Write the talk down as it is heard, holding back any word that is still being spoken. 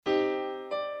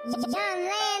Young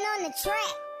land on the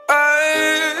track.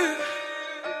 Ay,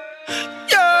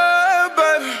 yeah,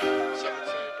 baby.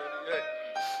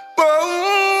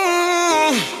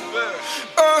 Whoa,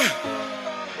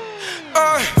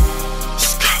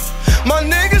 my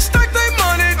niggas stack they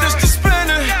money just to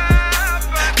spend it.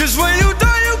 Cause when you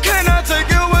die, you cannot take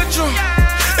it with you.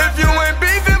 If you ain't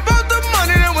beefing about the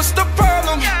money, then what's the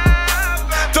problem?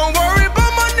 Don't worry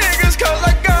about my niggas, cause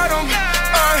I got them.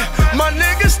 My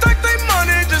niggas stack they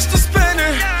money just to spend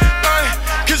it.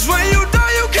 Cause when you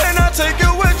die, you cannot take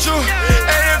it with you.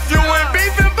 And if you ain't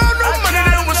beefing about no money,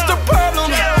 then what's the problem?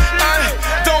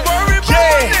 Don't worry about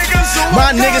my niggas.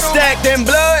 My niggas stacked in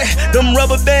blood, them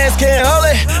rubber bands can't hold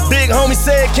it. Big homie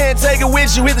said can't take it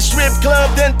with you, hit the strip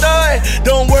club then throw it.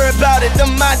 Don't worry about it,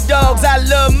 them my dogs, I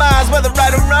love mines, whether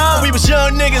right or wrong. We was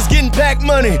young niggas getting packed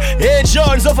money, Air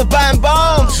Jordans off of buying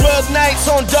bombs. Drug nights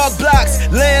on dark blocks,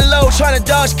 laying low trying to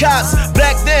dodge cops.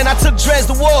 Back then I took dreads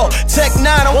to war, Tech 9,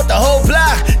 I want the whole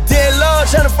block. Dead Lord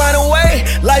trying to find a way,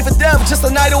 life or death just a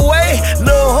night away.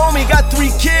 Little homie got 3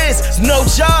 kids, no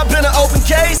job in an open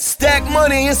case. Stack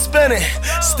money and spend it,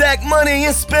 stack money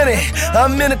and spend it.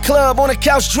 I'm in a club on a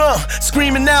couch drunk,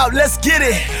 screaming out, let's get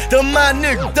it. Them my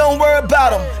niggas, don't worry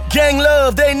about them. Gang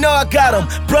love, they know I got them.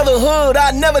 Brotherhood,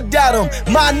 I never doubt them.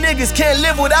 My niggas can't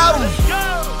live without them.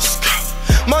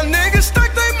 My niggas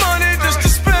stack they money just to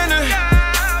spend it.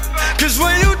 Cause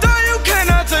when you die, you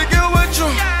cannot take it with you.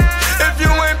 If you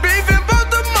ain't beefing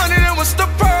about the money, then what's the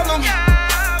problem?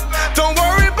 Don't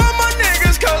worry about my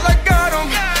niggas, cause I got them.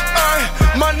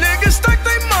 My niggas stack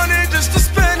they money just to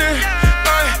spend it.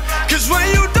 Cause when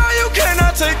you die, you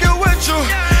cannot take it with you.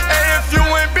 And if you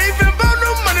ain't beefing about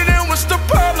no money, then what's the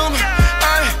problem?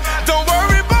 Don't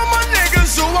worry about my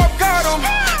niggas who I got them.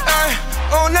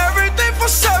 On everything for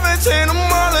 17, I'm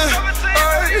allin'.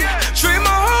 Treat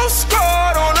my whole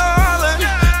squad on the island.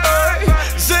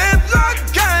 Ziploc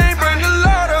gang, bring the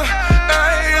ladder.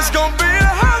 It's gonna be a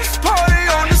house party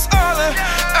on this island.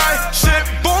 Shit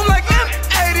boom like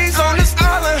M80s on this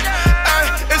island.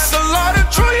 It's a lot of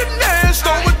trillionaires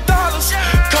throwing dollars.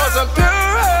 Cause I'm pure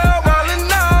hell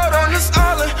wildin' out on this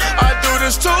island. I do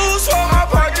this too swell, my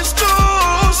pockets too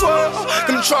swell.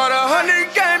 Come try the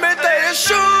 100 game and they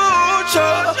shoot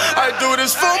ya. I do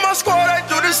this for my squad, I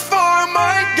do this for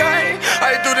my gang.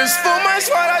 I do this for my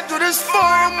squad, I do this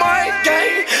for my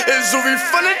gang. It's Uri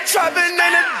from the trap and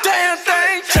ain't a damn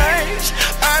thing changed.